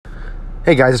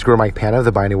Hey guys, it's Guru Mike Panna of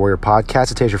the Binding Warrior Podcast.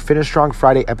 Today's your Finish Strong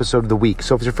Friday episode of the week.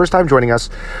 So if it's your first time joining us,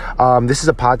 this is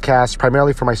a podcast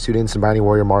primarily for my students in Binding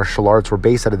Warrior Martial Arts. We're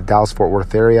based out of the Dallas-Fort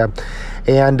Worth area.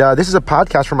 And this is a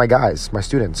podcast for my guys, my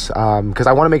students, because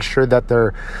I want to make sure that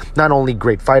they're not only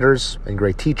great fighters and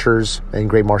great teachers and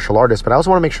great martial artists, but I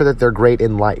also want to make sure that they're great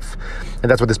in life.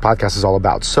 And that's what this podcast is all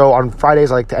about. So on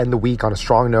Fridays, I like to end the week on a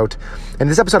strong note. In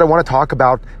this episode, I want to talk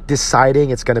about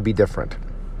deciding it's going to be different.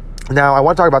 Now, I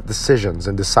want to talk about decisions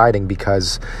and deciding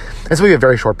because this will be a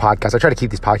very short podcast. I try to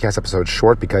keep these podcast episodes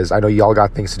short because I know y'all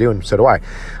got things to do, and so do I.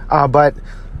 But,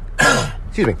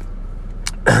 excuse me,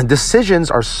 decisions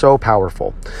are so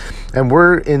powerful. And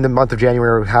we're in the month of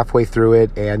January, halfway through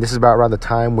it, and this is about around the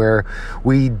time where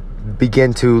we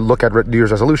begin to look at New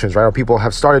Year's resolutions, right? Or people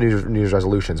have started New Year's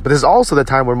resolutions. But this is also the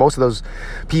time where most of those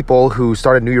people who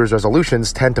started New Year's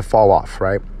resolutions tend to fall off,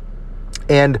 right?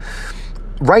 And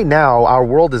right now, our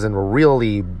world is in a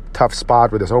really tough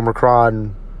spot with this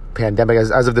Omicron pandemic.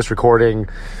 As of this recording,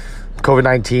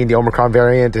 COVID-19, the Omicron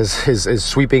variant is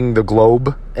sweeping the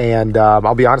globe. And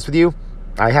I'll be honest with you,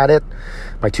 I had it.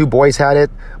 My two boys had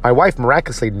it. My wife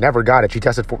miraculously never got it. She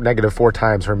tested negative 4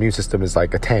 times. Her immune system is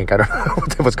like a tank. I don't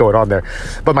know what's going on there.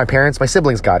 But my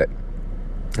siblings got it.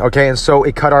 Okay, and so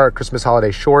it cut our Christmas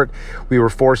holiday short. We were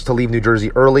forced to leave New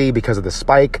Jersey early because of the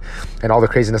spike and all the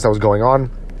craziness that was going on.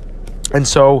 And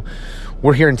so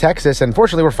we're here in Texas, and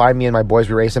fortunately we're fine. Me and my boys,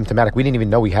 we were asymptomatic. We didn't even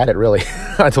know we had it really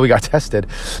until we got tested,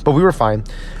 but we were fine.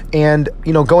 And,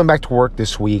 going back to work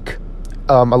this week,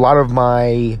 a lot of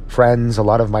my friends, a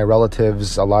lot of my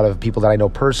relatives, a lot of people that I know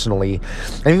personally,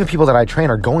 and even people that I train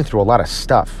are going through a lot of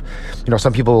stuff.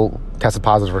 Some people tested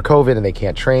positive for COVID and they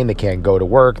can't train, they can't go to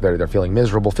work, they're feeling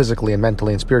miserable physically and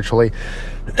mentally and spiritually.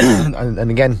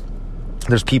 and again,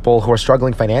 there's people who are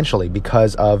struggling financially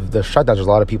because of the shutdowns. There's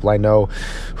a lot of people I know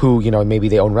who, maybe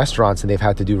they own restaurants and they've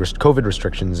had to do COVID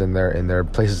restrictions in their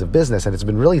places of business, and it's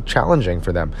been really challenging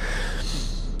for them.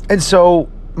 And so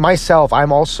myself, I'm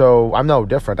no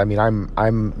different. I mean,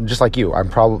 I'm just like you.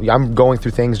 I'm going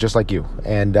through things just like you,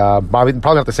 and probably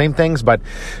not the same things, but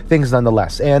things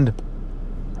nonetheless. And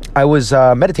I was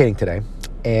meditating today,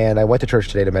 and I went to church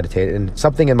today to meditate, and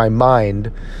something in my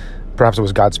mind, perhaps it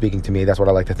was God speaking to me. That's what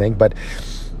I like to think. But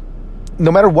no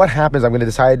matter what happens, I'm going to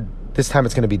decide this time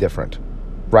it's going to be different,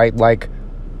 right? Like,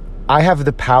 I have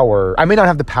the power. I may not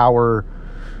have the power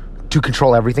to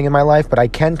control everything in my life, but I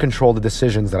can control the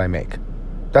decisions that I make.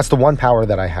 That's the one power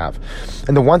that I have.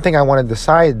 And the one thing I want to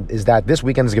decide is that this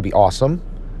weekend is going to be awesome.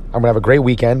 I'm going to have a great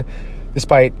weekend,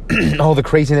 despite all the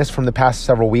craziness from the past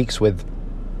several weeks with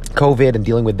COVID and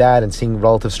dealing with that and seeing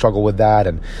relatives struggle with that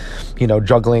and,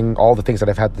 juggling all the things that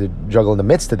I've had to juggle in the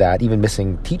midst of that, even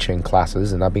missing teaching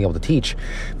classes and not being able to teach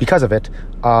because of it.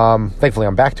 Thankfully,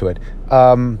 I'm back to it.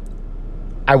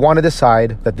 I want to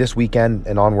decide that this weekend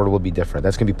and onward will be different.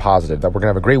 That's going to be positive, that we're going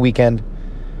to have a great weekend,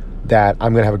 that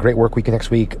I'm going to have a great work week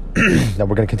next week, that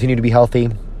we're going to continue to be healthy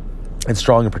and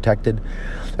strong and protected.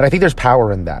 And I think there's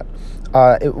power in that.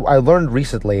 I learned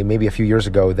recently, maybe a few years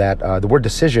ago, that the word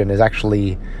decision is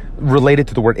actually related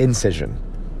to the word incision,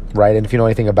 right? And if you know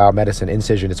anything about medicine,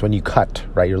 incision, it's when you cut,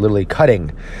 right? You're literally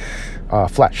cutting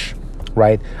flesh,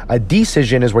 right? A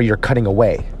decision is where you're cutting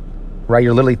away, right?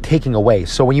 You're literally taking away.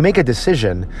 So when you make a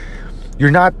decision,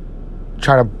 you're not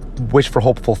trying to wish for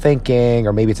hopeful thinking,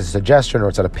 or maybe it's a suggestion or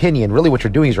it's an opinion. Really what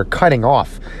you're doing is you're cutting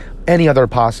off any other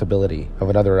possibility of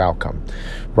another outcome,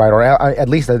 right? Or at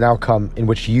least an outcome in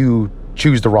which you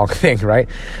choose the wrong thing, right?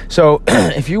 So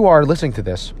if you are listening to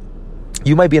this,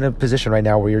 you might be in a position right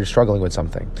now where you're struggling with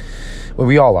something. Well,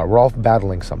 we all are. We're all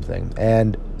battling something.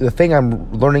 And the thing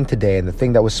I'm learning today, and the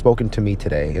thing that was spoken to me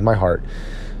today in my heart,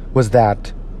 was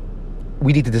that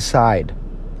we need to decide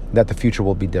that the future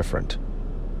will be different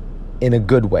in a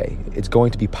good way. It's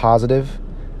going to be positive,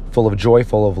 full of joy,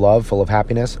 full of love, full of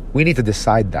happiness. We need to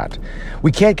decide that.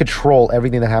 We can't control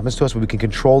everything that happens to us, but we can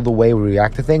control the way we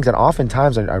react to things. And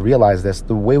oftentimes, I realize this,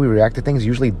 the way we react to things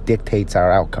usually dictates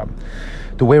our outcome.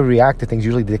 The way we react to things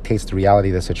usually dictates the reality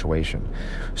of the situation.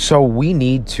 So we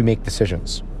need to make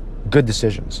decisions, good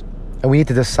decisions. And we need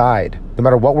to decide, no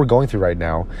matter what we're going through right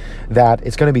now, that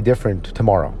it's going to be different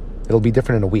tomorrow. It'll be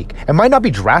different in a week. It might not be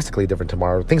drastically different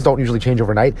tomorrow. Things don't usually change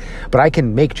overnight, but I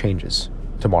can make changes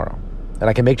tomorrow. And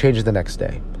I can make changes the next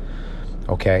day,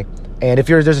 okay? And if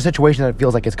there's a situation that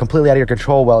feels like it's completely out of your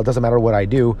control, well, it doesn't matter what I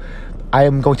do, I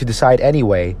am going to decide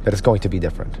anyway that it's going to be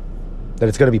different, that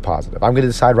it's going to be positive. I'm going to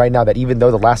decide right now that even though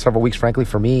the last several weeks, frankly,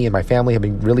 for me and my family have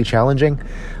been really challenging,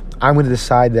 I'm going to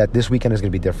decide that this weekend is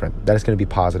going to be different, that it's going to be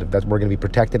positive, that we're going to be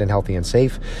protected and healthy and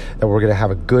safe, that we're going to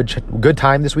have a good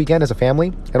time this weekend as a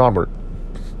family and onward.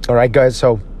 All right, guys,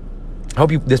 so I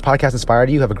hope this podcast inspired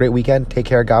you. Have a great weekend. Take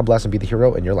care. God bless, and be the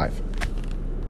hero in your life.